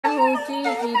होची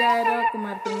ईरार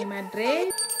कुमार पूर्णिमा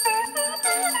ड्रेस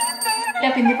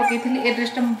पिंधि पकईथि ए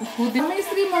ड्रेसटा बहुत दिन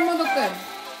श्री मोमो दुकान।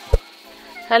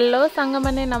 हेलो सांग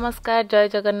माने नमस्कार जय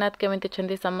जगन्नाथ केमिति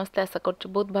छंदी समस्त आशा करछु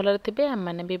बहुत भल थे आम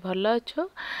मैंने भी भल अच्छु।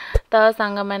 तो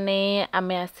सांग माने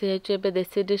आमे आसी एबे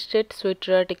देसी डिस्ट्रिक्ट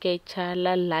स्वीटर टिके इच्छा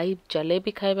है लाइव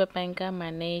जलेबी खाइबा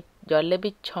माने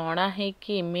जलेबी छणा है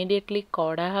कि इमिडिएटली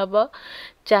कढ़ा हम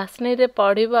चासनी रे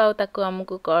पड़ो आकु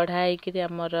आमको कढ़ाई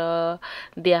आमर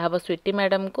दिहब स्वीटी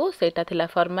मैडम को सेटा थिला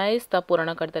फरमाइश तो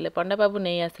पूरण करदे पंडा बाबू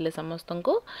नहीं आसिले समस्त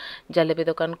को जलेबी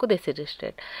दुकान को देसी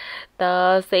डिस्ट्रिक्ट।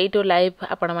 तो सेठू लाइव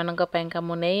आपण मानक पैंका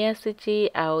मु नहीं आसी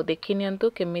आउ देखि नियंतु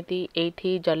केमिति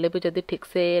एठी जलेबी जदि ठीक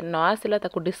से न आसिला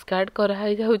ताकू डिस्कार्ड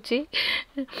कराई जाउची।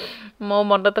 मो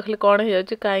मन तो खाली कौन हो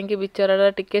जाउची काहेकि बिचारा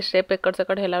टिके स्टेप एकड़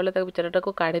सेकड़ हैला बेले ताकू बिचाराटा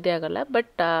को काढ़ी दिया गला। बट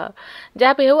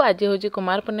जहाँ भी हो आज हूँ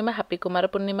कुमार पूर्णिमा हैप्पी कुमार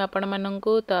पूर्णिमा आपण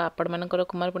माननकु। तो आपण मानकर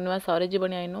कुमार पूर्णिमा सरी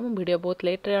जीवन आइनो वीडियो बहुत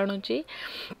लेट रे आणुची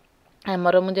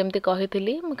आमर मुझे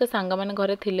कही मुझे सांग मैंने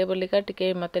घरे थिले बोलिका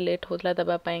टिके मते लेट होतला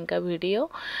दबा पाइंका वीडियो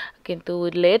किंतु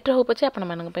लेट हो पछे आपण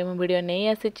मानक पई मु वीडियो नहीं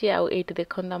आसी। आउ एठी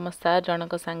देखन हम सार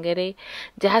जनक संगे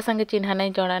जहाँ संगे चिन्हा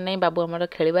नहीं जना नहीं बाबू हमर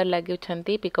खेलिबार लागि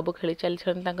छंती पिकअप खेली चली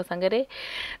छन तांका संगे।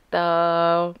 तो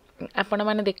आपण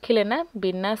माने देखिले ना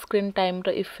बिना स्क्रीन टाइम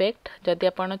रो इफेक्ट जदि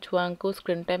आपण छुआ को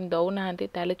स्क्रीन टाइम दौ नाहंती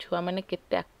ताले छुआ माने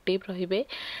केते एक्टिव रहिबे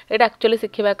एटा एक्चुअली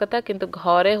सिखिबा कथा किंतु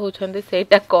घरे होछंती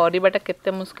सेटा करिबाटा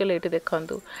केते मुश्किल। एठी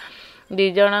देखंतु दी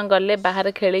जण गले बाहर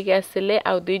खेली के आसिले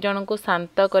आ दी जण को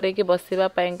शांत करे कि बसिबा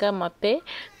पाइंका मते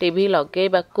टीवी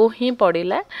लगेबा को ही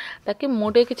पड़िला ताकि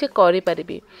मुटे किछि करि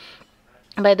परिबी।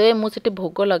 बाय द वे मुझे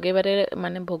भोग लगेबारे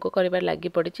माने भोग करिबार लागि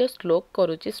पड़ी श्लोक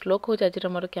करुच्ची श्लोक हो आज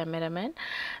मोर कैमेरामैन।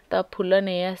 तो फूल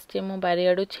नहीं आसचे मु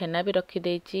बारियाडू छेना भी रखी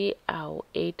देछि आउ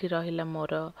एठी रहिला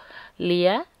मोर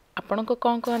लिया आपण को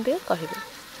कौन कहते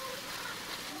कहबे।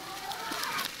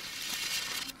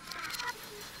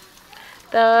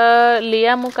 तो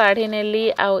लिया मु काढ़ी नेली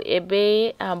आउ एबे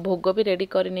भोग भी रेडी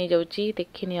कर नहीं जाउची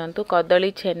देखि नियंतु कदली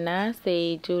छेना से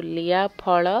जो लिया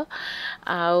फल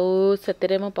आउ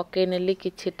सेतेरे मु पके नेली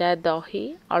किछिटा दही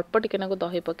अल्प टिके नाको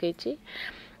दही पकेची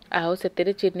आउ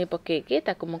सेतेरे चीनी पकेकी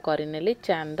ताकु मु करिनेली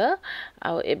चांद।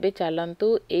 आउ एबे चलंतु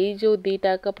एई जो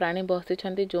दीटाक प्राणी बसी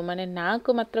छंती जो माने ना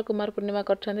को मात्र कुमार पूर्णिमा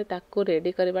करछंती ताकु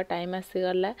रेडी करबा टाइम आसी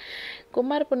गला।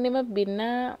 कुमार पूर्णिमा बिना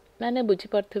माने बुझी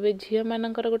पारथबे झियो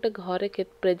मानकर गोटे घरे के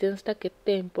प्रेजेंसटा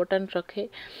केते इम्पोर्टेंट रखे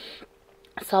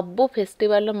सबू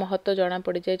फेस्टिवल महत्व जना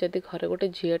पड़ जाए जदि घरे गोटे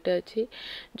झीटे अच्छी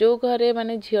जो घरे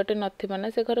माने झीटे ना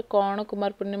से घरे कौन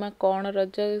कुमार पूर्णिमा कौन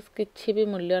रज किछि भी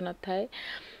मूल्य न थाए।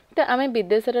 तो आमे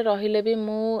विदेश रे रहिले भी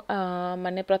मु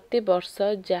माने प्रति वर्ष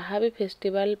जहाँ भी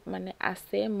फेस्टिवल माने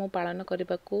आसे मु पालन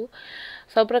करने को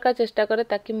सब प्रकार चेष्टा करे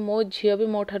ताकि मो झील भी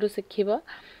मो ठारू शिखिबो।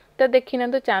 तो देखि ना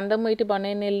तो चांद मु इटी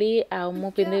बनै नेली आ मु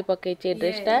पिंधि पकेची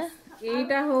ड्रेसटा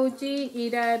एटा होची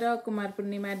ईरार कुमार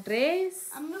पूर्णिमा ड्रेस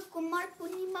हम कुमार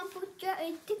पूर्णिमा पूजा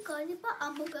एठी करबा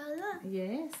हम गला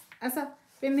यस आसा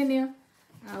पिंधि नियो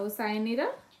आ साइनी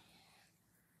रा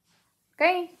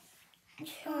कई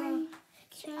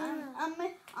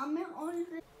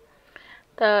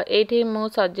तो ये मु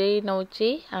सजे नौची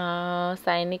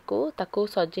साइनी को ताकू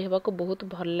सजेवा को बहुत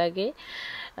भल लगे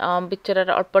बिचरा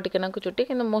अल्प टिके ना चुटी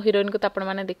कि मो हिरोइन को आपण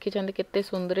मैंने देखी केते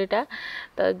सुंदरीटा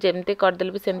तो जमती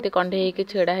करदेले भी सेमती कंढे होकर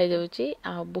छेड़ा हो जाऊँगी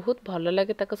आ बहुत भल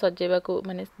लगे ताको सजेवा को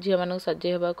माने झील मान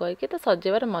सजे हवा कहीकि तो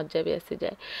सजेबार मजा भी आसी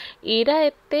जाए। ईरा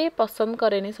एते पसंद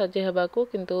करेनी सजे हवा को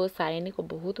किंतु साइनी को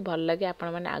बहुत भल लगे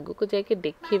आपण मैंने आगु को जाके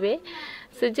देखिबे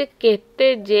से जे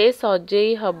केते जे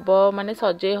सजेई हब माने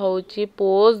सजे होउची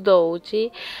पोज दउची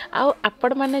आ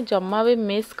आपण मैंने जम्मा भी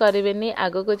मिस करेनि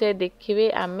आगु को जाए देखिबे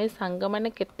आमे सांग माने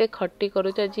केते खट्टी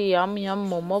करूछ जी यम यम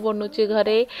मोमो बनूची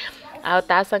घरे आ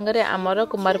ता संगरे आमर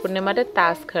कुमार पूर्णिमा रे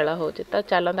तास खेल होची। तो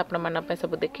चलत आपण मन पे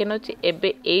सब देखि नउची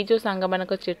एबे एई जो सांग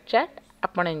मानक चिट चैट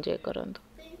आपण एन्जॉय करंतु।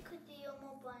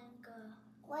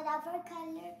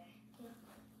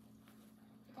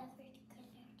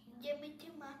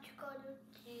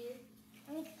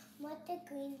 मते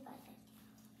ग्रीन वाला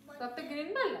तते ग्रीन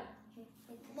वाला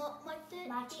मते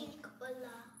पिंक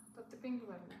वाला तते पिंक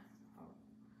वाला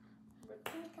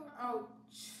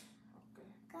आउच ओके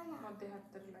कना मते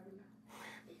हाथ रे लागला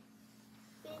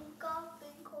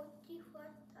पिंक होती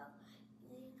फर्स्ट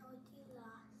ग्रीन होती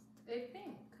लास्ट एक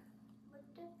पिंक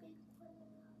मते पिंक वाला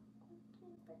कुछ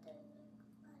पता नहीं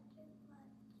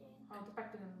हां तो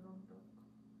पाटी कर दो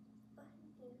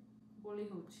तो गोली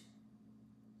होची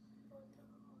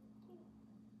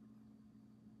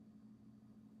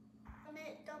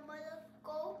टमाटर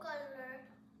को कलर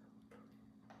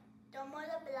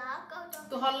टमाटर ब्लैक और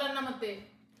तो हल्ला ना मते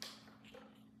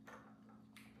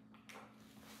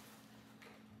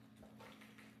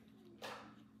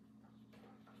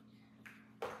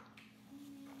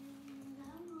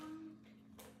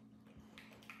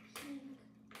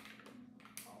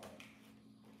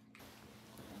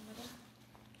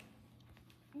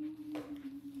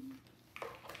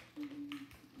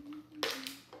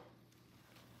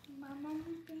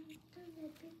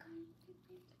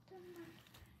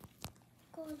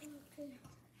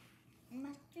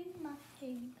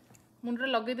मुंडे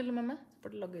लगेदेलु मामा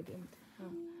पटे लगे दे एमती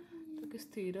हाँ तो कि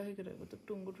स्थिर होकर रह तो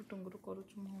टुंगुरु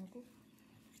करुच मुह को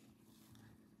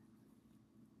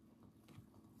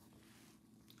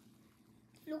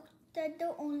Look, that's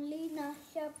the only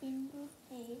Nasha Bindu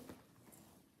thing.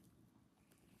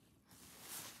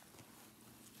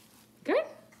 Good.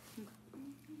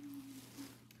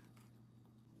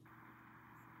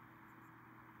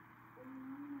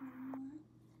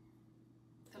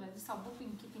 चला जी सब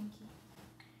Pinky Pinky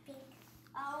Pink.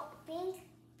 Oh, pink,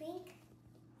 pink,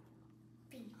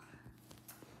 pink.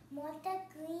 Want the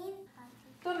green?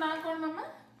 तो ना कौन मामा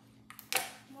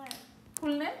What?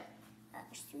 Full name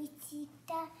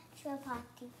Sweetita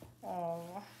Chapati.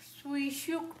 Oh,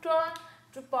 Sweetita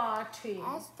Chapati.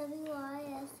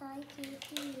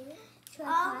 SWISIKTA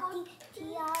Chapati.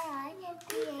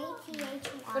 TRIPATHI.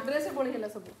 तो ड्रेस से बोली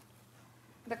सब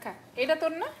देखा एटा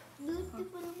तोर ना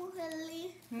Beautiful Muhalli.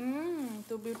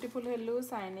 तू ब्यूटीफुल हेलु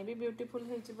साइने भी ब्यूटीफुल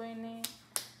हे जबइने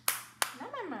ना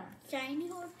मामा Shiny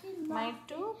hotel. My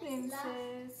to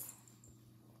princess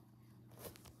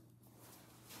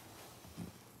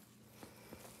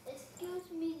Excuse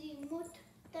me, remote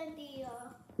the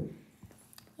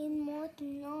remote,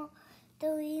 no. The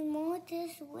remote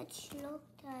is which look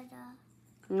Dada.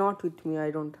 Not with me,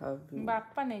 I don't have.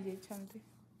 बापा नहीं जाइछंती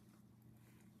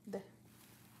दे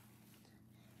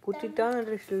Put it down and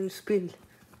it will spill.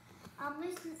 I'm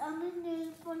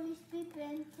nail polish be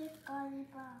painted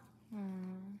Kaliba.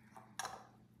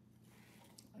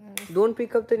 Don't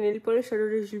pick up the nail polish,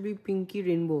 otherwise it will be pinky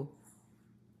rainbow.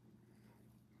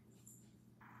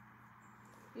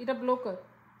 इटा blow कर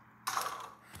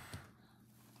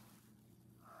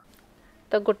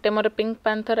तो गोटे मोर pink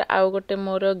panther आउ गोटे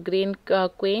मोर green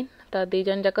queen तो दी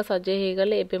जन जाक सजे हो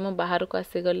गले एबे मो बाहर को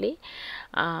आसीगली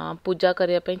पूजा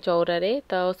करने चौरारे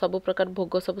तो सब प्रकार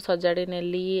भोग सब सजाड़ी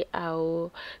नेली आउ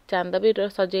चांद भी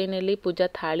सजे नेली पूजा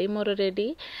थाली मोर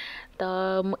रेडी तो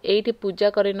ये पूजा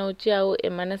कर नौची आउ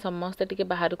एमाने समस्ते टिके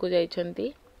बाहर को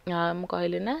जाइछंती मु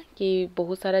कहली ना कि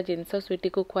बहुत सारा जिनस स्वीटी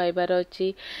को खुआबार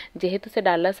अच्छी जेहेतु से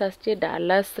डालास आसचे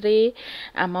डालास रे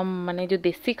आम माने जो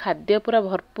देसी खाद्य पूरा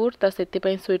भरपूर तो से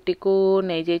स्वीटी को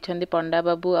नहीं जाइछंती पंडा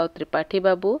बाबू आ त्रिपाठी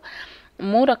बाबू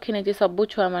मु रखी नहीं सबू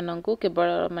छुआ मानू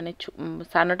केवल माने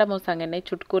सानटा मो सांगे नहीं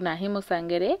छुटकू नाही मो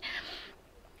सांगे रे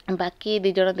बाकी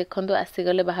दी जण देखंतु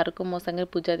आसीगले बाहर को मो संगे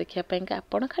पूजा देखिया पई का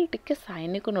आपण खाली टिके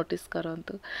साइने को नोटिस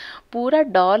करंतु पूरा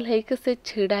डॉल है कि से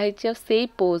छिड़ा है से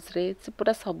पोज रे से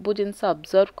पूरा सब जिनस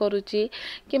ऑब्जर्व करूची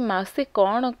कि मासी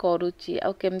कौन करूची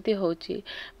आ केमती होची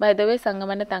बाय द वे संग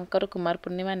माने तांकर कुमार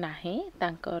पूर्णिमा नाही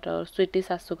तांकर स्वीटी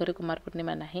सासु घर कुमार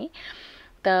पूर्णिमा नाही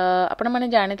तो आपण मैंने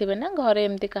जानी ना घरे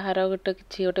एमती कहार गोटे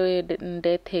कि गोटे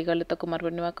डेथ हो गले तो कुमार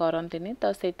पूर्णिमा करती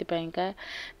तो से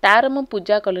तार मु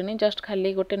पूजा कलुनी जस्ट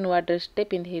खाली गोटे नुआ ड्रेसटे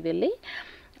पिंधेदेली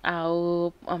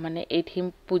आउ माने एठी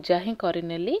पूजा ही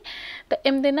करनेली तो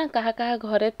एमती ना कहा कहा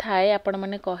घरे थाए आपण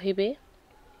मैंने कहिबे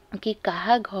कि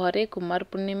कहा घरे कुमार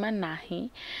पूर्णिमा नाही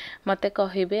मते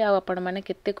कहिबे आ आपण माने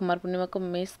केते कुमार पूर्णिमा को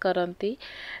मिस करंती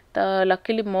तो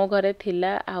लकीली मो घरे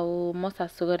थिला आउ मो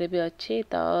सासु घरे भी अच्छी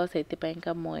तो सेति पई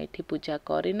का मो एठी पूजा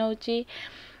करि नउची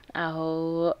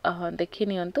आउ देखि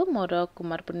नियंतु मोर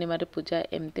कुमार पूर्णिमा रे पूजा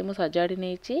एमती मु सजाड़ी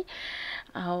नेची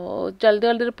आउ जल्दी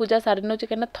जल्दी पूजा सारि नउची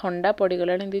केना ठंडा पड़ी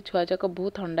गलानी दी छुआ जाक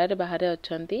बहुत ठंडा रे बाहर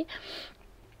अछंती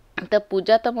तो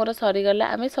पूजा तो मोर सरीगला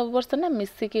आम सब वर्ष ना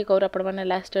मिसिकी करूँ आपण मैंने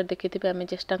लास्ट इयर देखी आम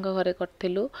चेष्टा घरे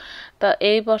करूँ तो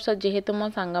ये वर्ष जेहेतु मो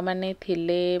सांग मैंने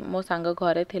थिले मो सांग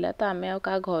घरे थिला तो आम आ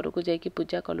घर को जाकि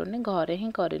पूजा कलुनी घरे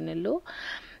ही करनेलु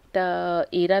तो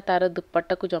ईरा तार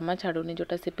दुपट्टा को जमा छाड़ूनी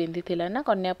जोटा से पिंधि थिला ना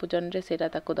कन्या पूजन रे सेरा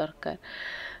ताको दरकार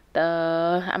तो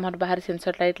आमर बाहर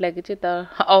सेंसर लाइट लगी तो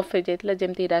ऑफ हो जाता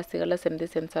जमती ईरा आसीगला सेमती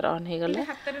सेंसर ऑन हो गला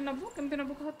हाथ रे नबु केमती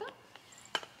नबु कह तो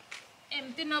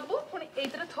एमती नबु पुणी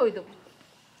एतरे थोई दबु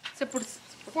से पुट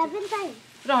 7 times.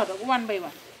 रह 1 by 1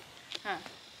 हां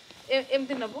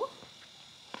एमती नबु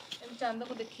एम चांद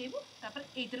को देखिबु तापर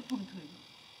एतरे पुणी थोइबु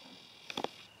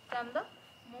चांद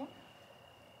मु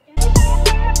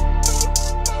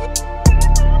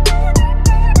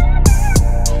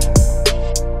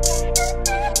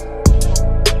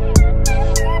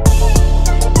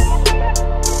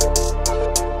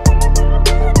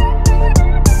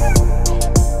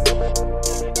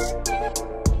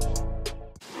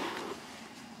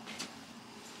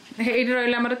एठी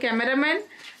रहिला हमर कैमरामैन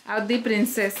आ दी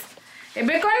प्रिंसेस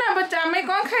एबे कोन अब आमे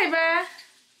कोन खाइबा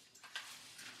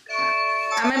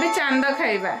आमे भी चांद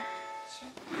खाइबा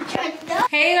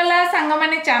हे गला संग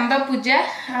माने चांद पूजा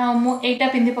मु एटा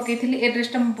पिंधि पकेइथिली ए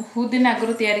ड्रेस ता बहुत दिन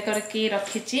आगरो तयारी करके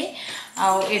रखिची आ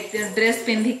ए ड्रेस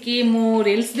पिंधि की मु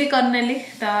रील्स भी करनेली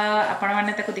तो आपण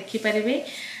माने ताको देखि परिबे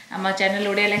आम चैनल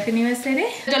ओडिया लाइफ यूनिवर्सिटी रे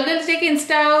जल्दी जल्दी जाके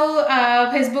इंस्टा और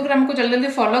फेसबुक रे हमको जल्दी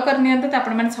जल्दी फॉलो कर नियंतु तो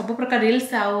आपण माने सब प्रकार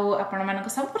रील्स आउ आपण मानक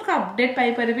सब प्रकार अपडेट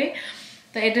पाई परबे।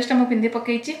 तो ए ड्रेसटा मु पिंदी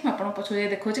पकेइची म आपण पछुए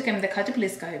देखौची केम देखाची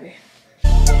प्लीज कहबे।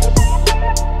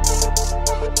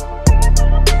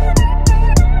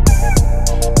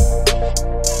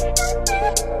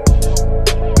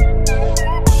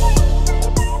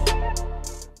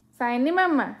 साइनी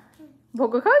मामा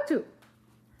भोग खाऊचु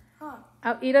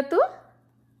आ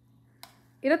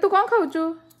इरा तू कौन खाऊचु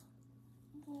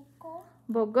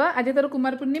भोग आज तोर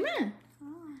कुमार पूर्णिमा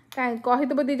काई कहि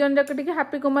दबो दी जन जक टिके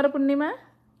हैप्पी कुमार पूर्णिमा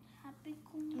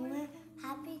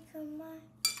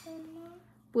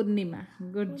पूर्णिमा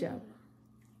गुड जॉब।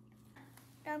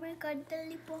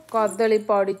 कदली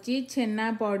पड़ी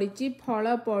छेना पड़ी फल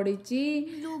पड़ी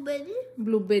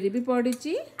ब्लूबेरी भी पड़ी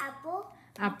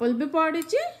एप्पल भी पड़ी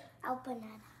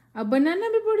आ बनाना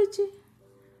भी पड़ी।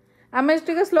 आम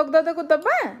टे श्लोक दादा को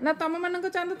दबा ना तुम मान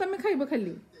चांद तुम खाइब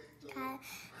खाली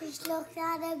श्लोक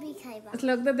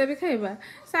दादा भी खाइबा।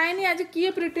 साइनी आज किए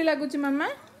प्रिटी लगुच मामा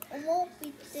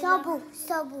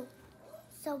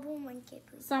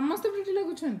समस्त प्रिटी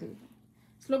लगुछंती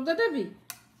श्लोक दादा भी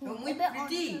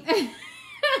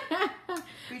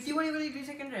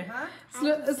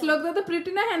श्लोक दादा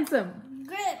प्रिटी ना हैंडसम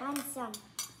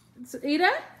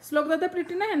इरा श्लोक दादा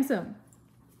प्रिटी ना हैंडसम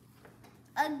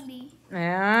ugly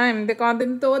एमते कौन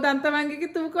दिन तो दांत मांगे कि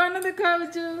तू कौन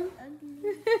देखाउछु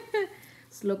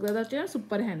श्लोक दादा टे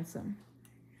सुपर हैंडसम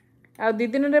आ दी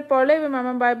दिन रे पळेबे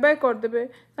मामा बाय बाय कर देबे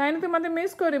साइन तो मते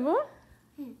मिस करबो।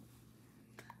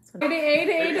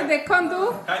 एटे देखंतु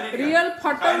रियल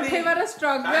फोटो उठेबार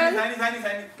स्ट्रगल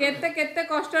केते केते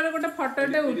कष्ट रे गोटे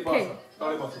फोटोटे उठे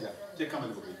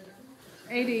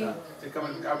एडी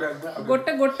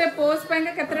गोटे गोटे पोज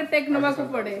पाएंगे केतरे टेक नबा को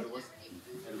पड़े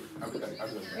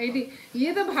एडी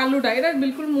ये तो भालूटा एटा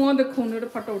बिल्कुल मुंह देखौन एटा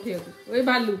फोटो उठे ओए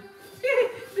भालू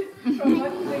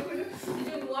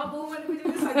नुआ बो मन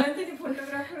को सजांती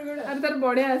फोटोग्राफर गोड़ अरे तार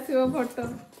बढ़िया आसीबो फोटो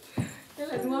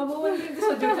चला नुआ बो मन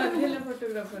को सजांती है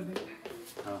फोटोग्राफर दे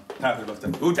हां था बस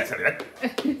तू जा सरे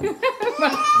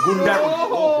गुंडा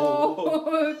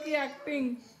की एक्टिंग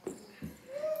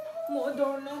मो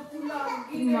दोनो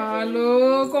लागी मालो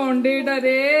कोंडेटा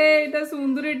रे एटा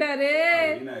सुंदरीटा रे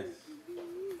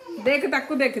देख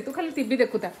ताकू देख तू खाली टीवी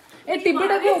देखुता ए टीवी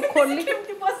टा को खोली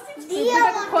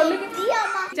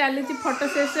चली फोटो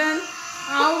सेशन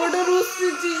आउ गोटे रुसी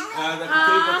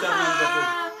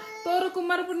तोर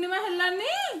कुमार पूर्णिमा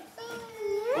हेलानी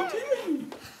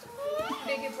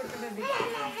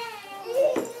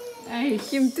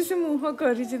केमती से मुह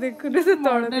करी देखु से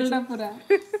तळटा पूरा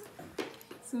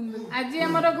सुंदर। आज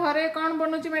हमर घरे कौन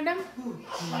बनउची मैडम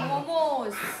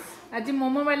मोमोस आज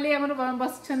मोमो वाली हमर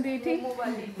बसछंती एठी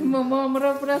मोमो हमर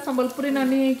पूरा संबलपुरी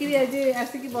ननी है कि आज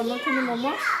आसी कि बनउछनी मोमो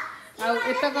आ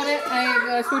एत करे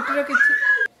स्वीटर किछि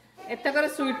एत करे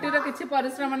स्वीटर किछि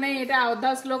परिश्रम नै एटा आधा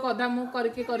श्लोक आधा मु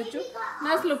करके करिछु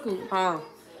ना श्लोक हां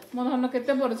मो धन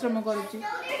केते परिश्रम करिछि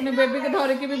ने बेबी के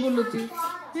धरे के भी बुलुची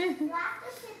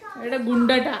एटा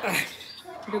गुंडाटा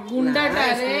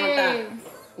रे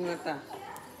गुंडाटा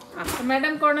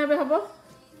मैडम कौन है हबो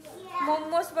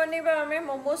मोमोस बनेबा हमें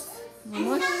मोमोस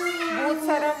बहुत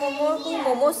सारा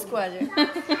मोमोस को आ जाए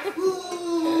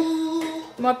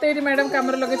मते एटी मैडम काम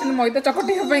रे लगेछन मैदा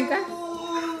चकटी हबई का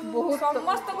बहुत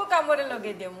समस्त को काम रे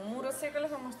लगे दे मु रोसे कले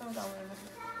समस्त को काम रे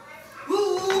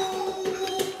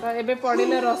तो एबे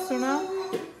पड़िले रसुण आ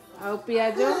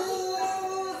पियाज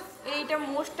एटा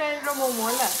मो स्टाइल रो मोमो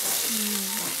ला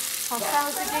हसा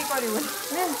हसी के करबो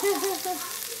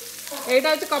एटा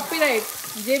होचे कॉपीराइट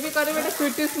जे भी करे बेटा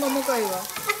स्वीटिश मोमो कहबो।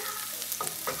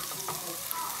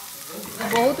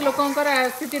 बहुत लोकंकर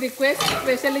आसी रिक्वेस्ट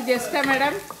स्पेशली ज्येष्ठा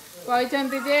मैडम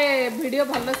कहते जे वीडियो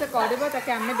भल से करबो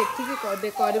ताकि आमे देखि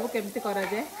करबो केमती करा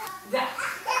जाए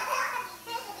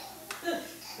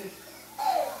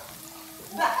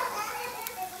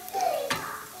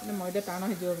मैदा टाण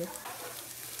हो जो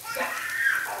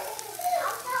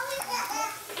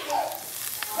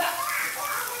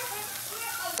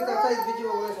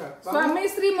स्वामी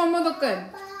श्री मोमो दुकान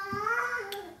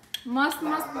मस्त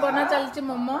मस्त बना चलछि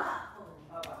मोमो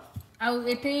आ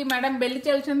एठी मैडम बेली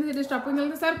चलछन जे स्टॉपिंग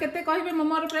चलते सर केते कहबे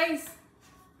मोमो रो प्राइस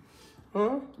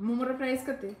मोमो रो प्राइस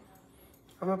केते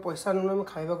हमें पैसा नुना में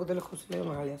खाइबा को देले खुश ले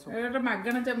महालिया सब एटा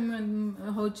मागना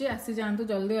होची आसी जानतु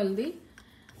जल्दी जल्दी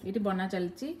एठी बना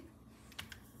चलछि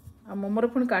आ मोमो रो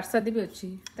पुनी काटसादी भी अछि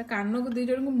त कानो को दी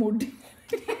जण को मोडी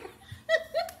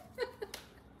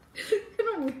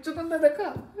मुच्चो कंदा देखा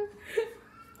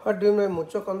व्हाट डू यू मीन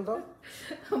मुच्चो कंदा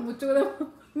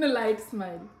न लाइट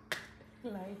स्माइल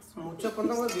मुच्चो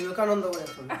कंदा को विवेकानंद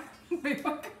बोले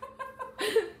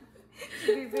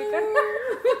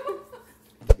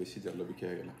बेसी जल भी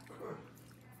क्या गेला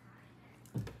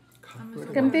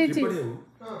केमती हेची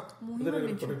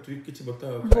ट्रिक किछि बता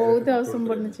बहुत असम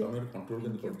बनछि कंट्रोल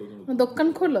कर दो दुकान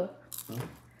खोल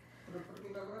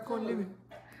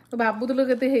तो भाबुतलो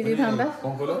केते हे जे थांदा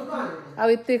कोन कोलो आ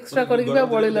एते एक्स्ट्रा करके बा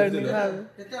बळे लडनी भाब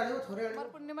केते आनिबो थोरे कुमार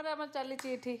पूर्णिमा रे हम चली छी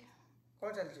एठी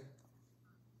कोन चलछि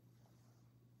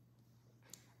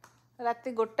राति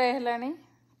गोटाए हेलानी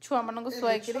छुआ मन को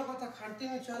सुआई करी कथा खांटी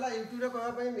नि छला यूट्यूब रे कहबा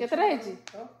पई केतरा हेची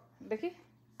देखी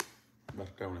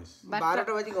 12टा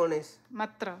बाजी 19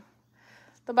 मात्र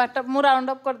तो बाटा मु राउंड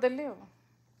अप कर देली हो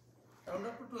राउंड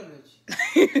अप 12 अछि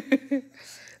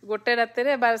गोटे राति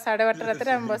रे 12:30 राति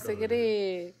रे हम बसिकरी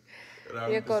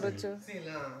ये करूछु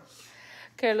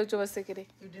खेलुछु बसिकरी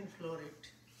you didn't floor it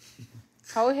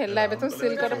how हेला बे तो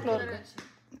सिल कर फ्लोर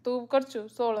तू करछु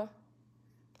 16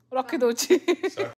 रखी दउछि